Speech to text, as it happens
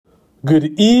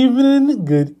Good evening,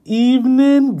 good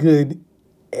evening, good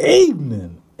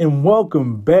evening, and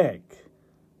welcome back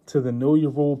to the Know Your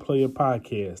Role Player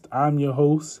podcast. I'm your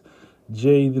host,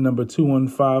 Jay, the number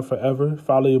 215 forever.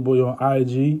 Follow your boy on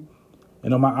IG,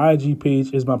 and on my IG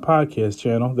page is my podcast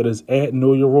channel that is at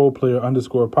Know Your Role Player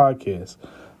 _podcast.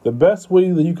 The best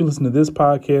way that you can listen to this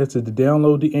podcast is to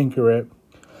download the Anchor app.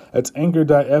 That's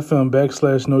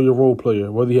anchor.fm/Know Your Role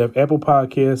Player. Whether you have Apple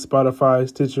Podcasts, Spotify,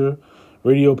 Stitcher,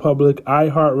 Radio Public,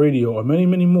 iHeartRadio, or many,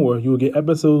 many more, you will get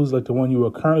episodes like the one you are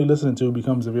currently listening to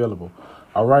becomes available.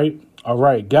 All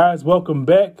right, guys, welcome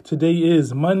back. Today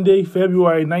is Monday,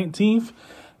 February 19th.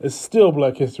 It's still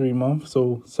Black History Month,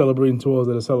 so celebrating to all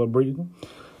that are celebrating.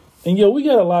 And, we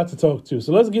got a lot to talk to,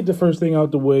 so let's get the first thing out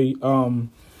the way. The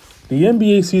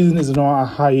NBA season is on a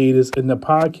hiatus, and the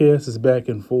podcast is back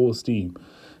in full steam.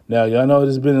 Now, y'all know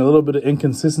there's been a little bit of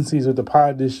inconsistencies with the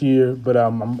pod this year, but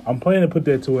I'm planning to put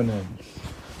that to an end.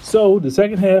 So the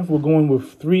second half, we're going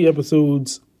with 3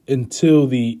 episodes until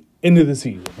the end of the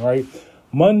season, right?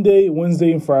 Monday,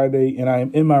 Wednesday, and Friday, and I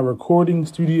am in my recording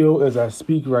studio as I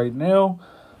speak right now.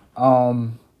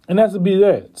 And that's to be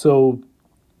that. So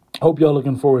hope y'all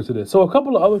looking forward to this. So a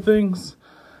couple of other things.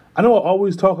 I know I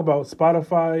always talk about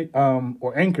Spotify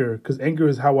or Anchor, because Anchor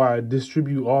is how I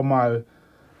distribute all my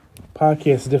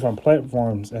podcasts to different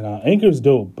platforms, and Anchor is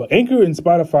dope. But Anchor and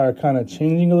Spotify are kind of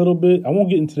changing a little bit. I won't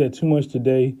get into that too much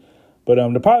today, but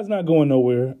the pod's not going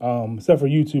nowhere, except for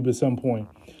YouTube at some point.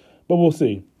 But we'll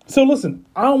see. So listen,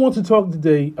 I want to talk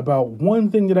today about one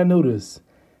thing that I noticed.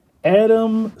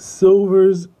 Adam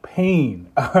Silver's pain.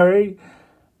 All right.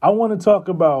 I want to talk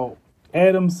about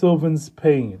Adam Silver's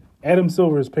pain.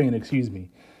 Excuse me.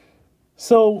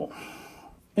 So,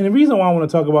 and the reason why I want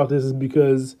to talk about this is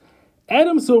because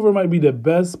Adam Silver might be the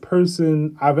best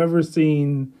person I've ever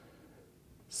seen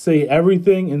say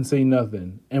everything and say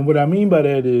nothing. And what I mean by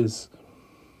that is,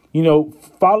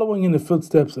 following in the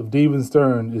footsteps of David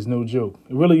Stern is no joke.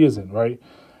 It really isn't, right?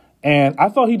 And I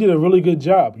thought he did a really good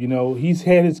job. He's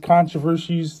had his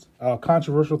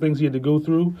controversial things he had to go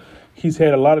through. He's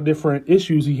had a lot of different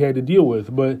issues he had to deal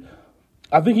with. But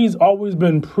I think he's always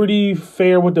been pretty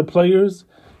fair with the players.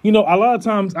 A lot of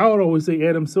times I would always say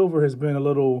Adam Silver has been a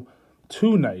little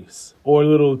too nice or a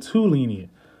little too lenient.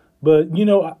 But,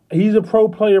 he's a pro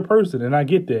player person, and I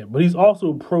get that. But he's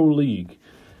also pro league.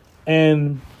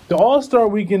 And the All-Star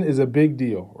Weekend is a big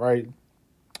deal, right?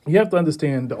 You have to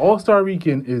understand the All-Star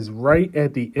Weekend is right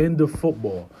at the end of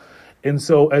football. And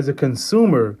so as a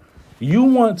consumer, you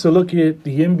want to look at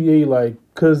the NBA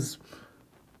because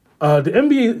the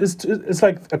NBA, it's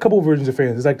like a couple of versions of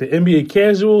fans. It's like the NBA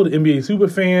casual, the NBA super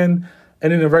fan,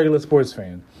 and then the regular sports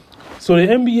fan. So the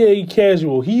NBA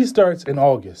casual, he starts in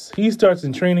August. He starts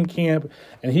in training camp,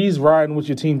 and he's riding with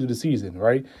your team through the season,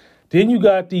 right? Then you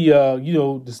got the,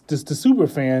 the super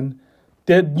fan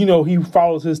that, he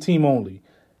follows his team only.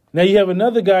 Now you have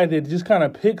another guy that just kind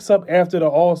of picks up after the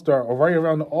All-Star or right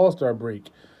around the All-Star break.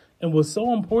 And what's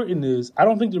so important is, I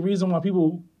don't think the reason why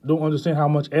people don't understand how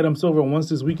much Adam Silver wants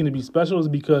this weekend to be special is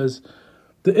because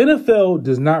the NFL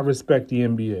does not respect the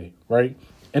NBA, right?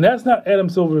 And that's not Adam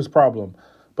Silver's problem.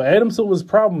 But Adam Silver's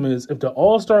problem is if the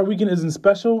All-Star Weekend isn't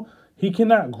special, he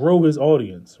cannot grow his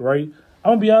audience, right?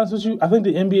 I'm going to be honest with you. I think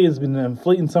the NBA has been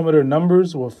inflating some of their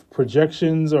numbers with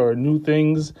projections or new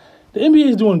things. The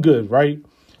NBA is doing good, right?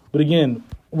 But again,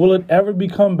 will it ever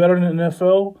become better than the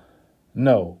NFL?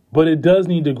 No. But it does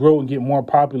need to grow and get more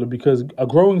popular because a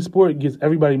growing sport gets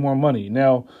everybody more money.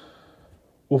 Now,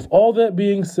 with all that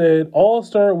being said,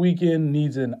 All-Star Weekend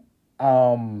needs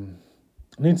some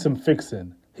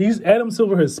fixing. Adam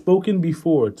Silver has spoken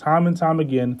before, time and time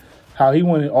again, how he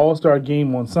wanted All-Star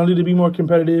Game on Sunday to be more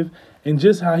competitive and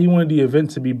just how he wanted the event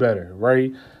to be better,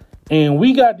 right? And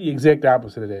we got the exact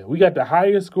opposite of that. We got the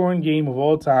highest scoring game of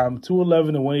all time,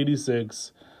 211 to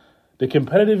 186. The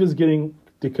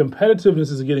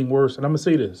competitiveness is getting worse. And I'm going to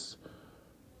say this.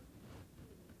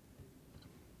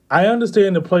 I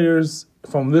understand the players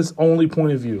from this only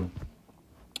point of view.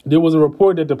 There was a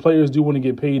report that the players do want to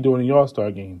get paid during the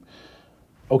All-Star Game.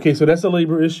 Okay, so that's a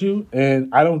labor issue, and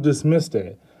I don't dismiss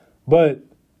that. But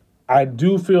I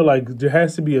do feel like there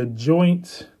has to be a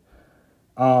joint,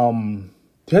 there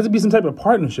has to be some type of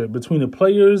partnership between the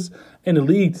players and the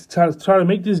league to try to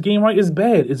make this game right. It's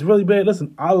bad. It's really bad.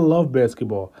 Listen, I love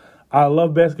basketball. I'm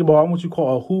what you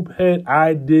call a hoop head.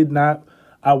 I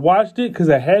watched it because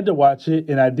I had to watch it,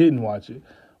 and I didn't watch it.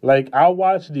 I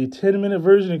watched the 10-minute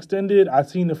version extended. I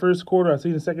seen the first quarter. I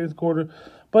seen the second quarter.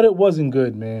 But it wasn't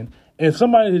good, man. And if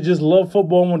somebody that just loved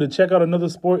football and wanted to check out another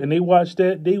sport and they watched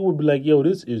that, they would be like, yo,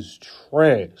 this is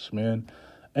trash, man.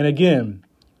 And again,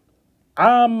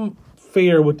 I'm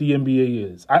fair what the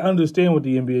NBA is. I understand what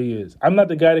the NBA is. I'm not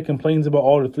the guy that complains about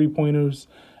all the three-pointers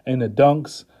and the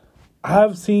dunks.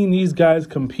 I've seen these guys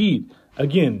compete.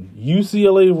 Again,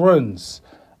 UCLA runs,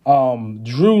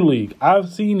 Drew League. I've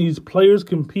seen these players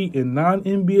compete in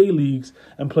non-NBA leagues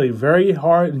and play very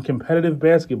hard and competitive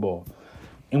basketball.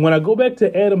 And when I go back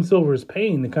to Adam Silver's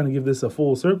pain to kind of give this a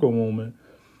full circle moment,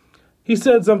 he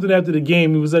said something after the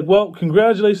game. He was like, well,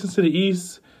 congratulations to the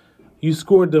East. You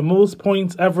scored the most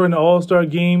points ever in the All-Star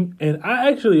game. And I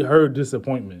actually heard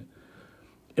disappointment.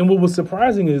 And what was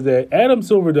surprising is that Adam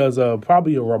Silver does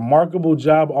probably a remarkable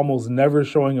job almost never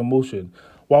showing emotion.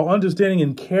 While understanding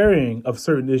and caring of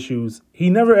certain issues, he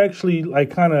never actually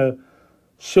kind of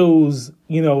shows,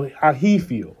 how he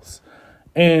feels.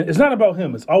 And it's not about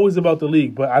him. It's always about the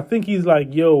league. But I think he's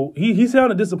like, he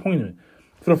sounded disappointed.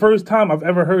 For the first time I've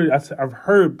ever heard, I've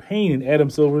heard pain in Adam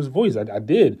Silver's voice. I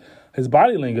did. His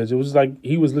body language, it was like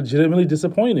he was legitimately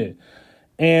disappointed.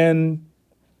 And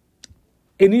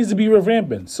it needs to be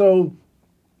revamping. So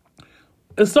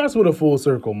it starts with a full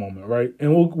circle moment, right?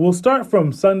 And we'll start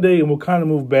from Sunday and we'll kind of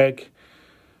move back.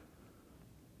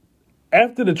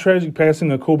 After the tragic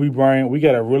passing of Kobe Bryant, we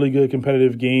got a really good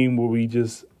competitive game where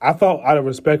I thought out of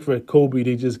respect for Kobe,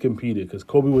 they just competed because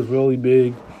Kobe was really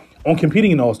big on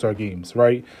competing in All-Star games,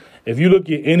 right? If you look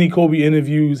at any Kobe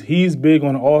interviews, he's big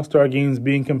on All-Star games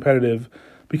being competitive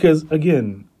because,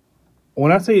 again,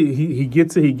 when I say he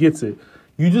gets it, he gets it.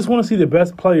 You just want to see the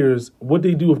best players, what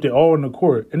they do if they're all on the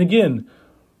court. And, again,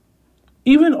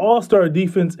 even All-Star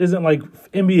defense isn't like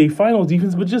NBA Finals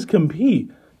defense, but just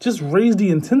compete. Just raise the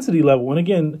intensity level. And,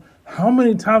 again, how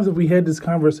many times have we had this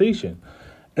conversation?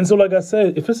 And so, like I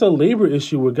said, if it's a labor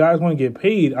issue where guys want to get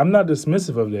paid, I'm not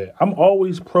dismissive of that. I'm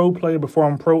always pro-player before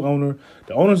I'm pro-owner.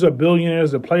 The owners are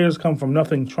billionaires. The players come from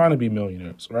nothing trying to be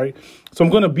millionaires, right? So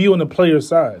I'm going to be on the player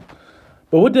side.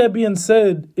 But with that being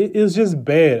said, it is just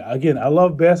bad. Again, I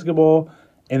love basketball.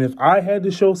 And if I had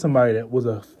to show somebody that was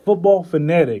a football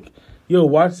fanatic,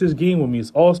 watch this game with me.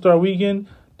 It's All-Star Weekend.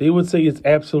 They would say it's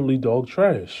absolutely dog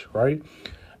trash, right?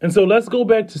 And so let's go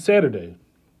back to Saturday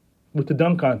with the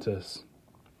dunk contest.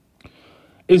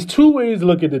 It's two ways to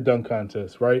look at the dunk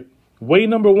contest, right? Way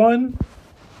number one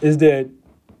is that,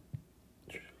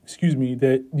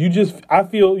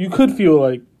 you could feel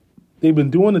like they've been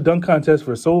doing the dunk contest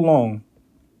for so long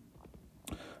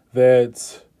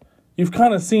that you've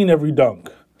kind of seen every dunk.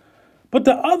 But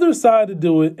the other side to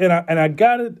do it, and I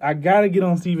gotta get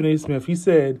on Stephen A. Smith. He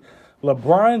said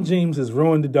LeBron James has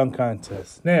ruined the dunk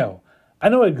contest. Now, I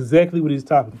know exactly what he's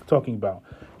talking about.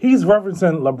 He's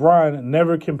referencing LeBron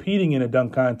never competing in a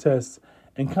dunk contest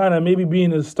and kind of maybe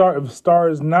being the star of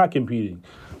stars not competing.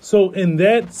 So in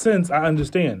that sense, I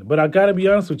understand. But I got to be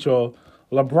honest with y'all,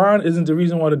 LeBron isn't the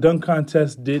reason why the dunk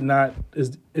contest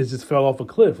is just fell off a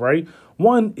cliff, right?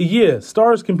 One,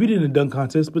 stars competed in the dunk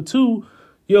contest. But two,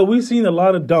 we've seen a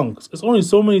lot of dunks. There's only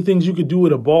so many things you could do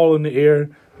with a ball in the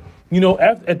air.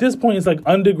 At this point, it's like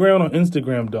underground or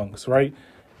Instagram dunks, right?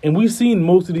 And we've seen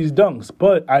most of these dunks,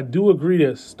 but I do agree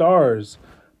that stars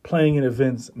playing in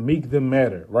events make them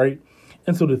matter, right?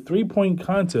 And so the three-point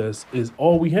contest is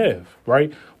all we have,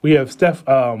 right? We have Steph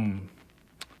Curry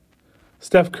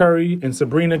and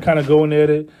Sabrina kind of going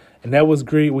at it, and that was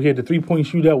great. We had the three-point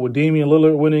shootout with Damian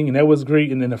Lillard winning, and that was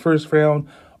great. And in the first round,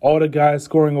 all the guys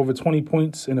scoring over 20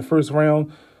 points in the first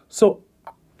round. So,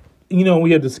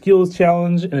 we had the skills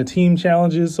challenge and the team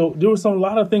challenges. So there was a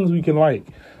lot of things we can like,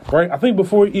 right? I think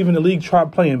before even the league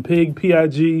tried playing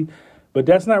PIG, but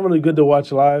that's not really good to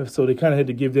watch live. So they kind of had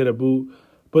to give that a boot.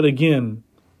 But again,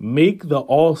 make the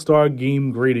All-Star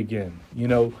game great again,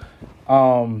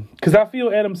 because I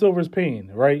feel Adam Silver's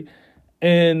pain, right?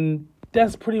 And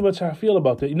that's pretty much how I feel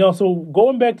about that. So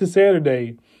going back to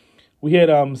Saturday, we had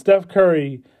Steph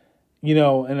Curry,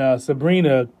 and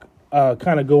Sabrina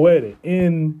kind of go at it.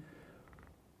 And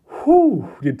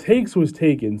the takes was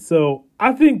taken. So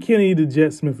I think Kenny the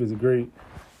Jet Smith is great.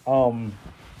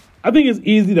 I think it's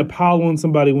easy to pile on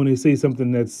somebody when they say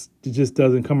something that just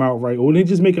doesn't come out right, or when they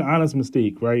just make an honest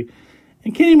mistake, right?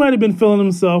 And Kenny might have been feeling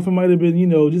himself and might have been,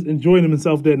 just enjoying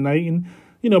himself that night, and,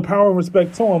 power and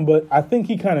respect to him, but I think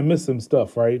he kind of missed some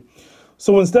stuff, right?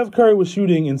 So when Steph Curry was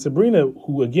shooting and Sabrina,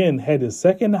 who, again, had the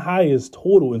second highest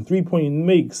total in three-point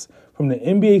makes from the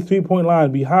NBA three-point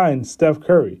line behind Steph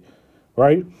Curry,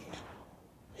 right?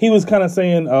 He was kind of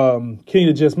saying, Kenny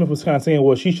the Jet Smith was kind of saying,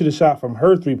 well, she should have shot from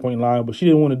her three-point line, but she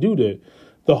didn't want to do that.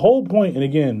 The whole point, and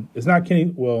again, it's not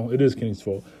Kenny, well, it is Kenny's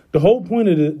fault. The whole point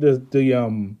of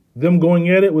them going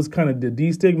at it was kind of to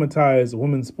destigmatize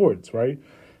women's sports, right?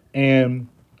 And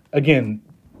again,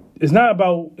 it's not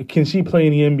about can she play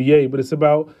in the NBA, but it's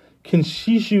about can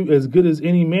she shoot as good as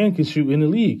any man can shoot in the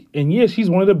league? And yeah, she's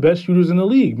one of the best shooters in the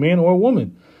league, man or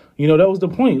woman. That was the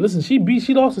point. Listen, she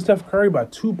lost to Steph Curry by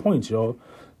 2 points, y'all.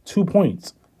 2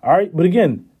 points. All right. But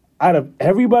again, out of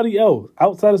everybody else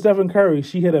outside of Stephen Curry,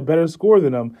 she had a better score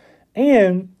than them.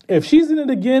 And if she's in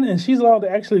it again and she's allowed to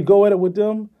actually go at it with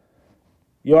them,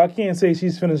 I can't say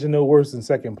she's finishing no worse than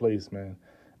second place, man.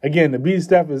 Again, to beat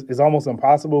Steph is almost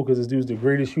impossible because this dude's the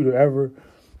greatest shooter ever.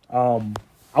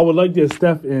 I would like the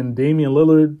Steph and Damian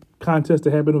Lillard contest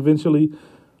to happen eventually,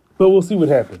 but we'll see what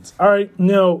happens. All right,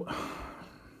 now,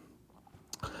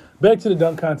 back to the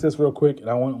dunk contest real quick, and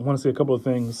I want to say a couple of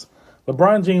things.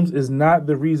 LeBron James is not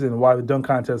the reason why the dunk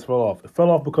contest fell off. It fell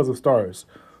off because of stars.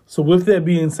 So with that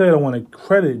being said, I want to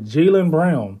credit Jaylen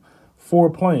Brown for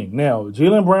playing. Now,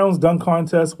 Jaylen Brown's dunk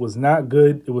contest was not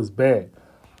good. It was bad.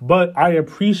 But I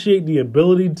appreciate the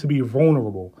ability to be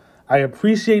vulnerable. I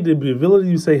appreciate the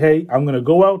ability to say, hey, I'm going to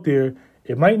go out there.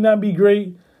 It might not be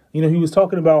great. He was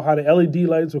talking about how the LED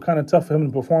lights were kind of tough for him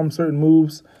to perform certain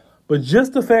moves. But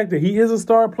just the fact that he is a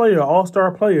star player,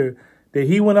 all-star player, that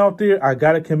he went out there, I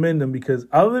got to commend him because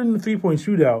other than the three-point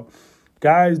shootout,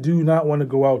 guys do not want to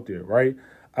go out there, right?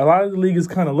 A lot of the league is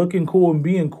kind of looking cool and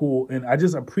being cool, and I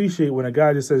just appreciate when a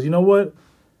guy just says, you know what?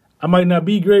 I might not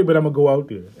be great, but I'm going to go out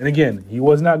there. And again, he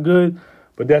was not good,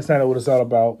 but that's not what it's all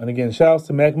about. And again, shout outs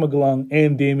to Mac McGlung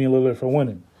and Damian Lillard for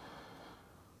winning.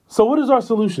 So what is our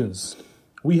solutions?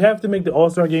 We have to make the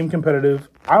All-Star game competitive.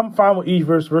 I'm fine with East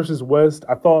versus West.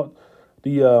 I thought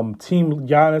the team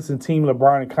Giannis and team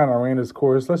LeBron kind of ran this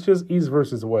course. Let's just East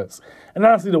versus West. And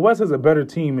honestly, the West has a better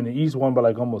team, and the East won by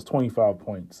like almost 25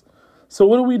 points. So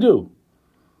what do?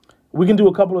 We can do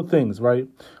a couple of things, right?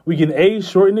 We can A,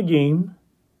 shorten the game.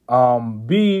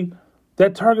 B,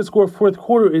 that target score fourth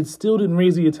quarter, it still didn't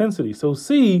raise the intensity. So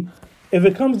C, if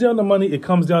it comes down to money, it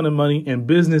comes down to money, and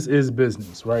business is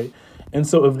business, right? And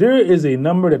so if there is a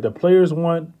number that the players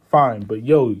want, fine. But,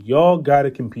 y'all got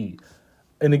to compete.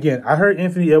 And again, I heard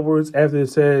Anthony Edwards after it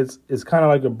says it's kind of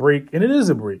like a break, and it is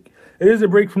a break. It is a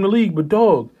break from the league, but,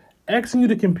 dog, asking you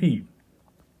to compete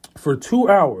for 2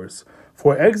 hours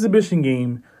for an exhibition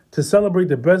game to celebrate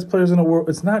the best players in the world,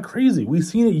 it's not crazy. We've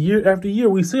seen it year after year.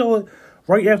 We saw it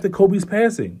right after Kobe's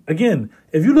passing. Again,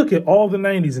 if you look at all the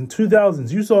 90s and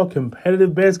 2000s, you saw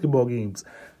competitive basketball games.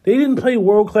 They didn't play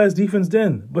world-class defense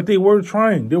then, but they were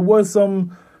trying. There was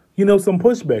some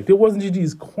pushback. There wasn't just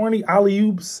these corny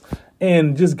alley-oops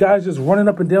and just guys just running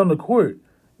up and down the court.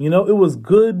 It was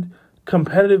good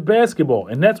competitive basketball,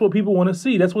 and that's what people want to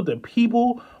see. That's what the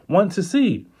people want to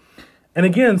see. And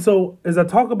again, so as I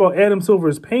talk about Adam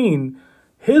Silver's pain,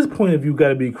 his point of view got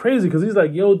to be crazy because he's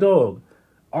like, yo, dog,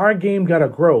 our game got to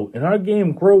grow. And our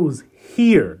game grows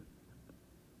here.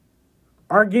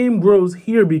 Our game grows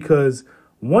here because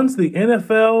once the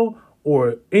NFL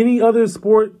or any other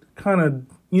sport kind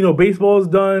of, baseball is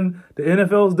done, the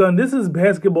NFL is done, this is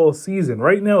basketball season.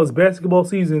 Right now it's basketball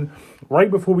season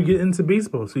right before we get into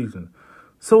baseball season.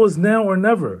 So it's now or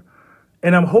never.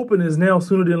 And I'm hoping it's now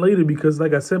sooner than later because,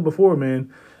 like I said before,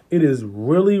 man, it is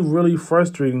really, really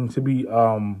frustrating to be, I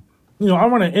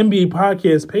run an NBA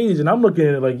podcast page, and I'm looking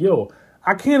at it like,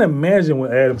 I can't imagine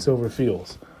what Adam Silver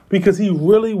feels because he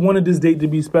really wanted this date to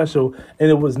be special,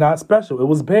 and it was not special. It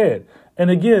was bad.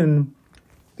 And again,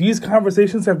 these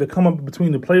conversations have to come up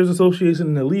between the Players Association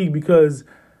and the league because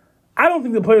I don't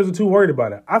think the players are too worried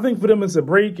about it. I think for them it's a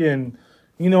break, and,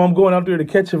 I'm going out there to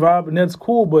catch a vibe, and that's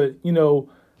cool, but,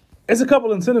 it's a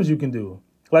couple incentives you can do.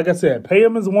 Like I said, pay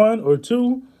them as one or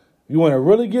two. If you want to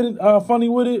really get funny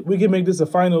with it, we can make this a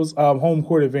finals home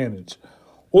court advantage.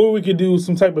 Or we could do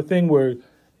some type of thing where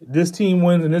this team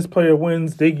wins and this player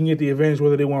wins. They can get the advantage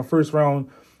whether they want first round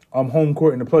home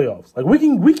court in the playoffs. Like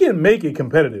we can make it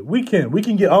competitive. We can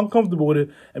get uncomfortable with it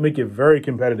and make it very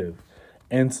competitive.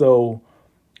 And so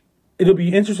it'll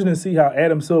be interesting to see how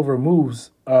Adam Silver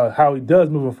moves, how he does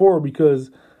moving forward because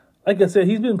like I said,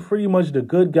 he's been pretty much the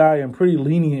good guy and pretty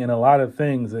lenient in a lot of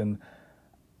things. And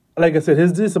like I said,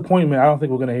 his disappointment, I don't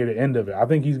think we're going to hear the end of it. I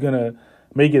think he's going to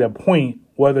make it a point,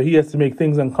 whether he has to make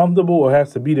things uncomfortable or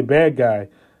has to be the bad guy,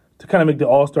 to kind of make the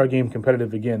All-Star game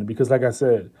competitive again. Because like I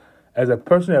said, as a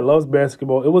person that loves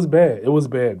basketball, it was bad. It was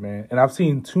bad, man. And I've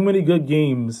seen too many good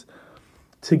games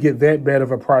to get that bad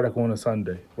of a product on a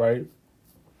Sunday, right?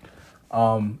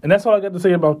 And that's all I got to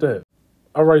say about that.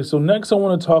 All right, so next I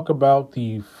want to talk about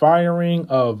the firing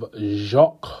of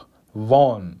Jacque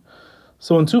Vaughn.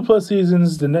 So in 2+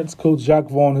 seasons, the Nets coach Jacque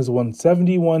Vaughn has won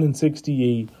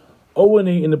 71-68,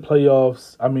 0-8 in the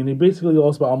playoffs. I mean, they basically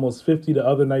lost by almost 50 the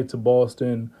other night to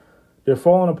Boston. They're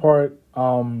falling apart,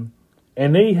 and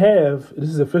they have,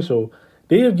 this is official,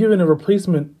 they have given a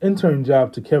replacement intern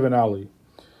job to Kevin Ollie.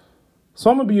 So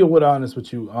I'm going to be honest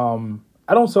with you.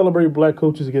 I don't celebrate black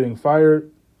coaches getting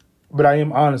fired, but I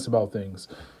am honest about things.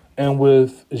 And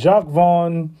with Jacque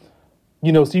Vaughn,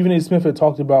 Stephen A. Smith had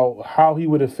talked about how he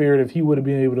would have fared if he would have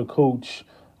been able to coach,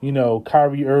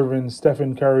 Kyrie Irving,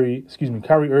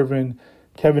 Kyrie Irving,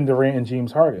 Kevin Durant, and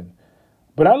James Harden.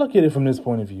 But I look at it from this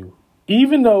point of view.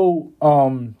 Even though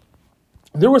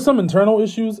there were some internal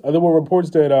issues, there were reports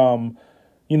that,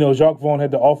 Jacque Vaughn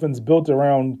had the offense built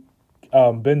around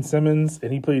Ben Simmons,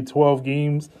 and he played 12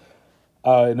 games.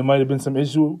 And there might have been some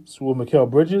issues with Mikal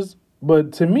Bridges.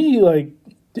 But to me,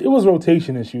 it was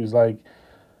rotation issues.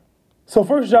 So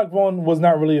first, Jacque Vaughn was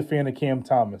not really a fan of Cam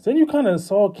Thomas. Then you kind of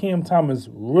saw Cam Thomas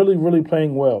really, really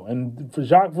playing well. And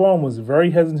Jacque Vaughn was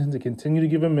very hesitant to continue to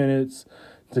give him minutes,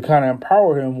 to kind of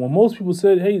empower him, when most people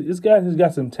said, hey, this guy has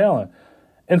got some talent.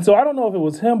 And so I don't know if it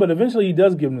was him, but eventually he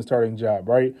does give him the starting job,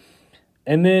 right?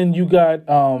 And then you got,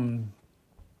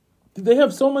 they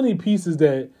have so many pieces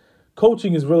that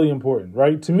coaching is really important,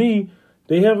 right? To me,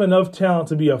 they have enough talent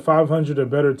to be a 500 or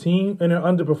better team, and they're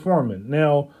underperforming.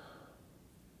 Now,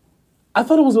 I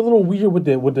thought it was a little weird with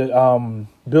the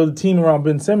build a team around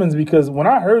Ben Simmons, because when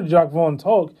I heard Jacque Vaughn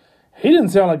talk, he didn't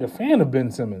sound like a fan of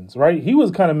Ben Simmons, right? He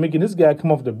was kind of making this guy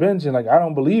come off the bench and I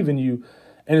don't believe in you.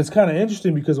 And it's kind of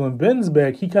interesting because when Ben's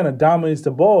back, he kind of dominates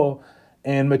the ball,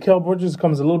 and Mikal Bridges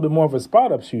becomes a little bit more of a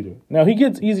spot-up shooter. Now, he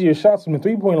gets easier shots from the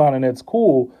three-point line, and that's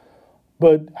cool.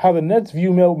 But how the Nets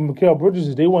view Mikal Bridges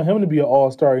is they want him to be an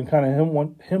all-star and kind of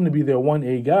want him to be their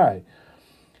 1A guy.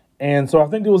 And so I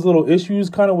think there was little issues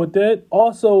kind of with that.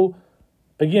 Also,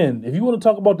 again, if you want to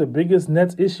talk about the biggest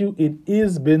Nets issue, it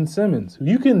is Ben Simmons.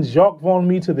 You can Jacque Vaughn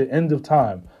me to the end of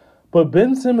time. But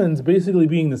Ben Simmons basically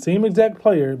being the same exact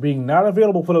player, being not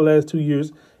available for the last 2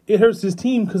 years, it hurts his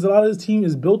team because a lot of his team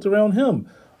is built around him.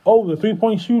 Oh, the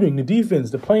three-point shooting, the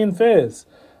defense, the playing fast.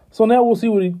 So now we'll see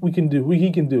what he can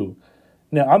do.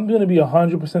 Now, I'm going to be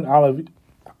 100%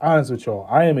 honest with y'all.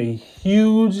 I am a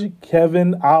huge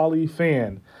Kevin Ollie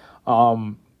fan.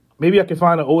 Maybe I can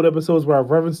find the old episodes where I've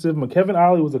referenced him. But Kevin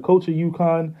Ollie was a coach at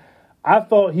UConn. I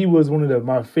thought he was one of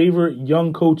my favorite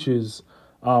young coaches,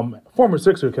 former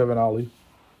Sixer Kevin Ollie.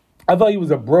 I thought he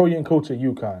was a brilliant coach at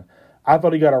UConn. I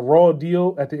thought he got a raw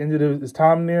deal at the end of his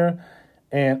time there,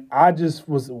 and I just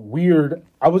was weird.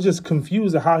 I was just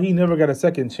confused at how he never got a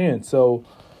second chance. So,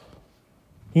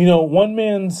 at the end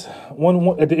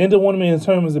of one man's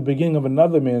term is the beginning of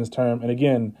another man's term. And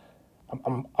again,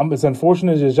 it's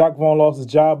unfortunate that Jacque Vaughn lost his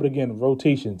job, but again,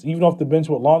 rotations. Even off the bench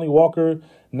with Lonnie Walker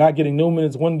not getting no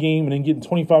minutes one game and then getting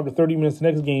 25 to 30 minutes the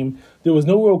next game, there was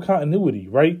no real continuity,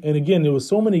 right? And again, there was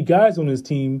so many guys on his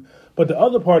team, but the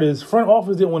other part is front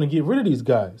office didn't want to get rid of these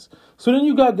guys. So then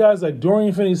you got guys like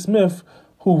Dorian Finney-Smith,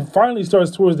 who finally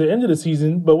starts towards the end of the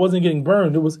season but wasn't getting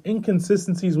burned. There was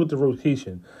inconsistencies with the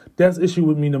rotation. That's issue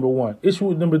with me, number one. Issue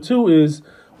with number two is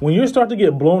when you start to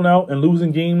get blown out and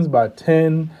losing games by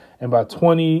 10 and by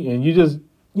 20, and you just,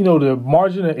 the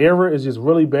margin of error is just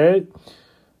really bad,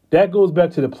 that goes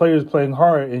back to the players playing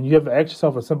hard, and you have to ask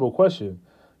yourself a simple question.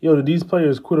 Did these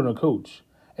players quit on a coach?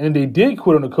 And if they did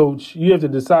quit on a coach, you have to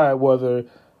decide whether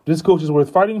this coach is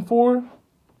worth fighting for,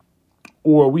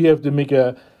 or we have to make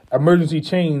a emergency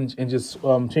change and just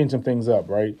change some things up,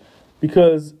 right?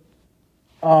 Because,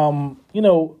 look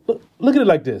at it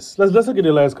like this. Let's look at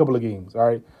the last couple of games, all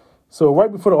right? So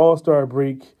right before the All-Star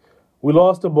break, they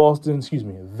lost to Boston,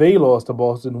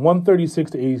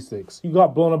 136 to 86. You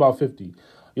got blown about 50.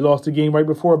 You lost the game right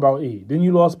before about 8. Then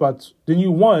you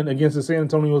won against the San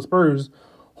Antonio Spurs,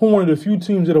 who are one of the few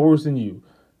teams that are worse than you.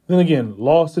 Then again,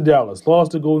 lost to Dallas,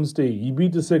 lost to Golden State. You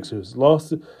beat the Sixers, lost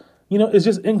to, it's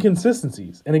just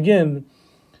inconsistencies. And again,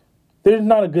 they're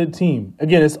not a good team.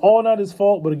 Again, it's all not his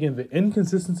fault, but again, the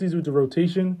inconsistencies with the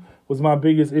rotation was my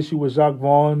biggest issue with Jacque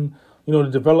Vaughn. The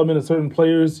development of certain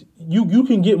players. You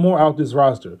can get more out this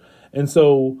roster. And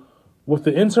so with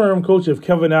the interim coach of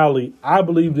Kevin Ollie, I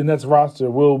believe the Nets roster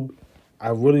I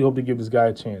really hope to give this guy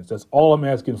a chance. That's all I'm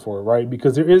asking for, right?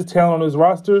 Because there is talent on his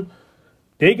roster.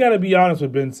 They got to be honest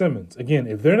with Ben Simmons. Again,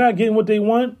 if they're not getting what they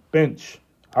want, bench.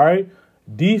 All right?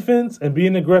 Defense and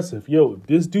being aggressive.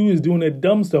 This dude is doing that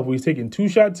dumb stuff where he's taking 2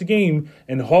 shots a game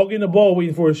and hogging the ball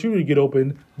waiting for a shooter to get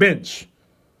open. Bench.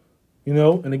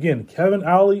 And again, Kevin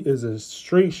Ollie is a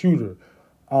straight shooter.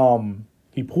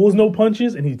 He pulls no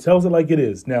punches, and he tells it like it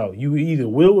is. Now, you either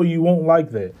will or you won't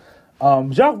like that.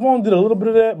 Jacque Vaughn did a little bit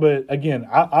of that, but again,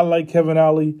 I like Kevin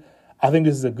Ollie. I think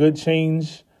this is a good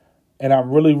change, and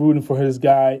I'm really rooting for this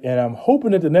guy, and I'm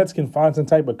hoping that the Nets can find some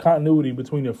type of continuity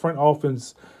between the front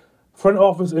office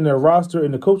and their roster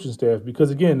and the coaching staff, because,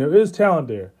 again, there is talent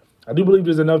there. I do believe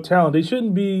there's enough talent. They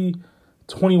shouldn't be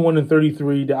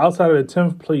 21-33. They're outside of the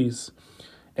 10th place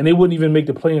and they wouldn't even make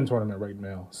the play-in tournament right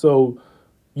now. So,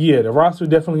 yeah, the roster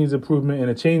definitely needs improvement, and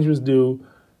a change was due.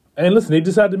 And listen, they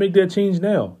decided to make that change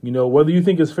now. Whether you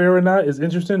think it's fair or not is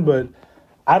interesting, but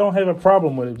I don't have a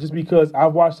problem with it just because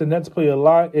I've watched the Nets play a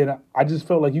lot, and I just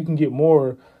felt like you can get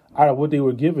more out of what they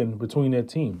were given between that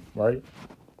team, right?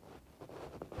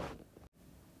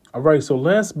 All right, so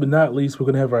last but not least, we're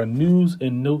going to have our news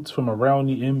and notes from around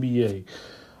the NBA.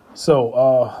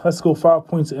 So let's go 5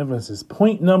 points of emphasis.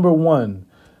 Point number 1,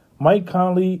 Mike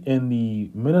Conley and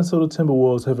the Minnesota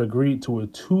Timberwolves have agreed to a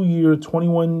 2-year,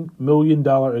 $21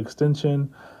 million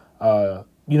extension. The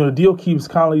deal keeps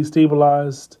Conley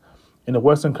stabilized in the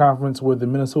Western Conference, where the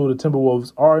Minnesota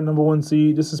Timberwolves are number 1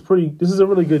 seed. This is a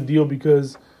really good deal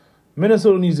because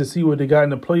Minnesota needs to see what they got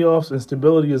in the playoffs, and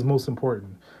stability is most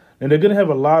important. And they're going to have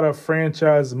a lot of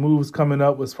franchise moves coming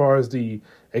up as far as the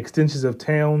extensions of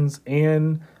Towns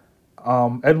and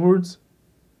Edwards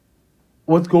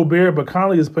with Gobert, but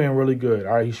Conley is playing really good.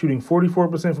 All right, he's shooting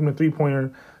 44% from the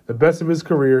three-pointer, the best of his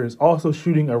career. He's also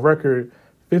shooting a record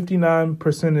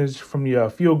 59% from the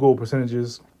field goal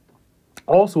percentages,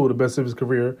 also the best of his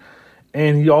career.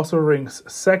 And he also ranks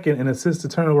second in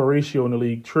assist-to-turnover ratio in the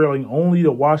league, trailing only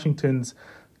to Washington's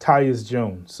Tyus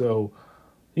Jones. So,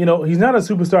 he's not a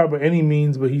superstar by any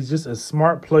means, but he's just a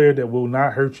smart player that will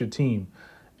not hurt your team.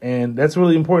 And that's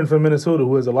really important for Minnesota,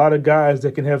 who has a lot of guys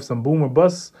that can have some boom or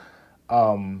bust,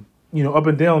 up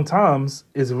and down times.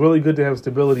 It's really good to have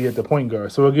stability at the point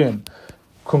guard. So, again,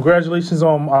 congratulations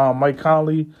on Mike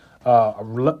Conley. I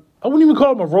wouldn't even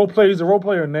call him a role player. He's a role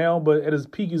player now, but at his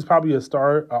peak, he's probably an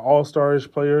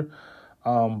all-star-ish player.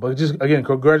 But just, again,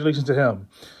 congratulations to him.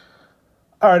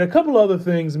 All right, a couple other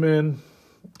things, man.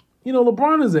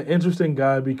 LeBron is an interesting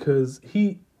guy because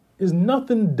there's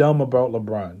nothing dumb about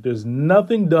LeBron. There's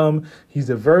nothing dumb. He's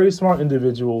a very smart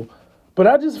individual. But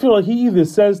I just feel like he either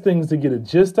says things to get a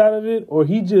gist out of it, or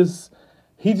he just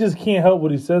can't help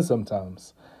what he says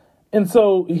sometimes. And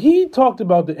so he talked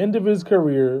about the end of his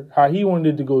career, how he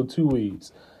wanted it to go 2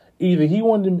 ways. Either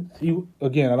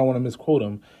again, I don't want to misquote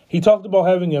him. He talked about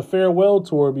having a farewell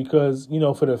tour because,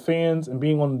 for the fans and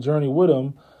being on the journey with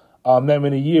him that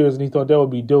many years, and he thought that would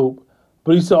be dope.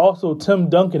 But he saw also Tim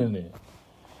Duncan in it.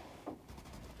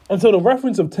 And so the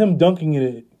reference of Tim Duncan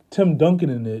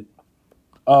in it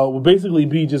would basically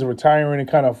be just retiring and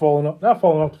kind of not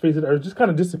falling off the face of the earth, just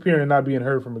kind of disappearing and not being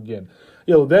heard from again.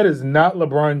 That is not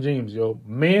LeBron James,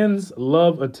 Mans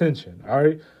love attention, all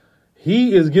right?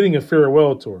 He is getting a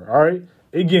farewell tour, all right?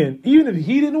 Again, even if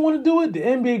he didn't want to do it, the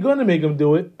NBA going to make him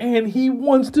do it, and he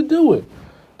wants to do it.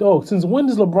 Dog, since when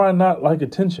does LeBron not like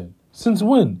attention? Since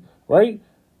when, right?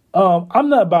 I'm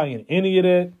not buying any of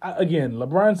that. Again,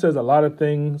 LeBron says a lot of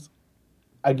things.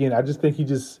 Again, I just think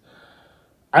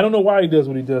I don't know why he does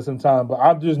what he does sometimes,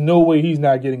 but there's no way he's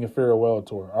not getting a farewell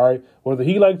tour, all right? Whether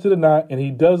he likes it or not, and he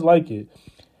does like it,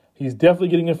 he's definitely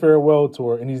getting a farewell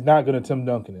tour, and he's not going to Tim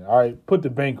Duncan it, all right? Put the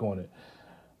bank on it.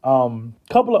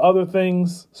 Couple of other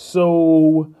things.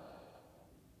 So,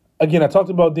 again, I talked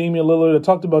about Damian Lillard. I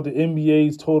talked about the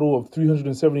NBA's total of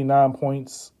 379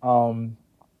 points. Brian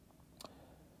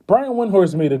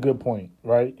Windhorst made a good point,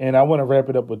 right? And I want to wrap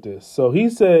it up with this. So he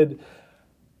said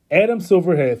Adam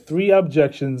Silver had 3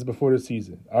 objections before the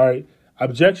season. All right.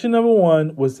 Objection number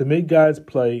 1 was to make guys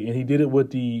play, and he did it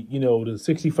with the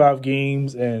 65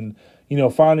 games and,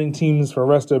 finding teams for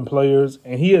resting players.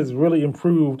 And he has really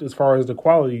improved as far as the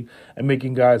quality and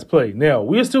making guys play. Now,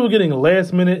 we're still getting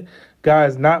last-minute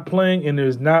guys not playing, and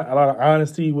there's not a lot of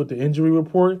honesty with the injury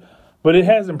report, but it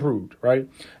has improved, right?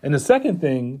 And the second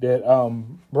thing that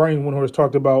Brian Windhorst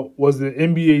talked about was the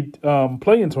NBA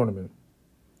play-in tournament.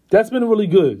 That's been really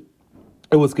good.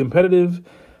 It was competitive.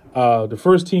 The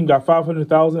first team got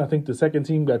 $500,000. I think the second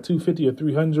team got $250 or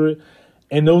 $300.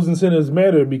 And those incentives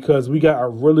matter because we got a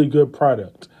really good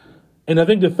product. And I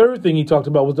think the third thing he talked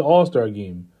about was the All-Star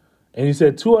game. And he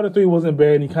said 2 out of 3 wasn't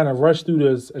bad, and he kind of rushed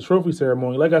through a trophy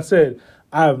ceremony. Like I said,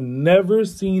 I've never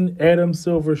seen Adam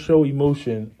Silver show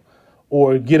emotion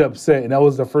or get upset, and that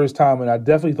was the first time, and I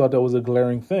definitely thought that was a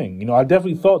glaring thing. I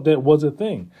definitely thought that was a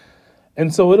thing.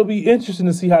 And so it'll be interesting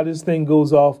to see how this thing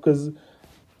goes off because,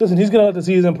 listen, he's going to let the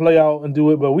season play out and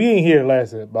do it, but we ain't here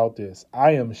last about this.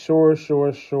 I am sure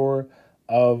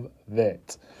of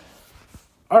that.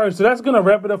 All right, so that's going to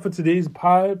wrap it up for today's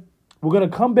pod. We're going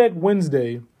to come back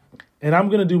Wednesday, and I'm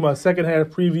going to do my second half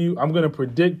preview. I'm going to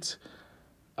predict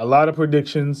a lot of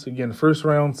predictions. Again, first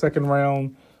round, second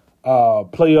round,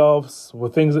 playoffs, where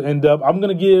things will end up. I'm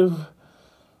going to give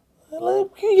a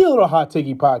little hot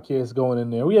takey podcast going in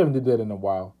there. We haven't did that in a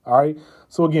while. All right.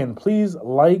 So again, please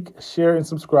like, share, and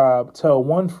subscribe. Tell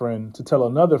one friend to tell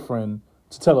another friend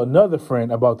to tell another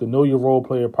friend about the Know Your Role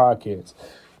Player podcast.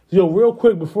 Yo, real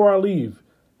quick before I leave,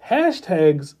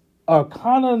 hashtags are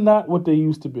kind of not what they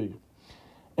used to be.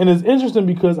 And it's interesting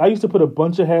because I used to put a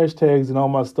bunch of hashtags in all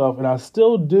my stuff, and I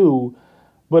still do,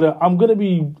 but I'm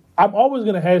always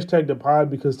going to hashtag the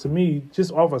pod because to me,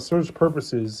 just off of search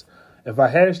purposes, if I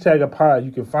hashtag a pod,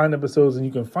 you can find episodes and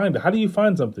you can find it. How do you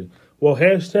find something? Well,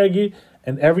 hashtag it,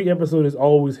 and every episode is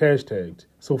always hashtagged.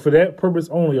 So for that purpose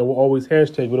only, I will always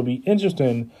hashtag. But it'll be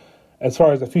interesting as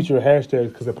far as the future of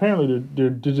hashtags because apparently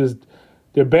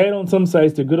they're bad on some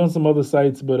sites, they're good on some other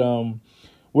sites, but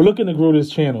we're looking to grow this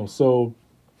channel. So,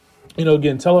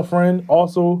 again, tell a friend.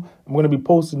 Also, I'm going to be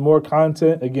posting more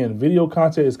content. Again, video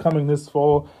content is coming this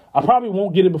fall. I probably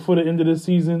won't get it before the end of this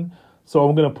season. So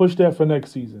I'm going to push that for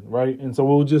next season, right? And so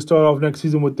we'll just start off next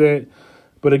season with that.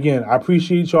 But again, I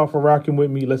appreciate y'all for rocking with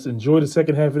me. Let's enjoy the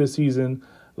second half of the season.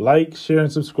 Like, share,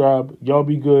 and subscribe. Y'all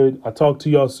be good. I'll talk to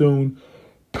y'all soon.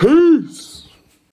 Peace.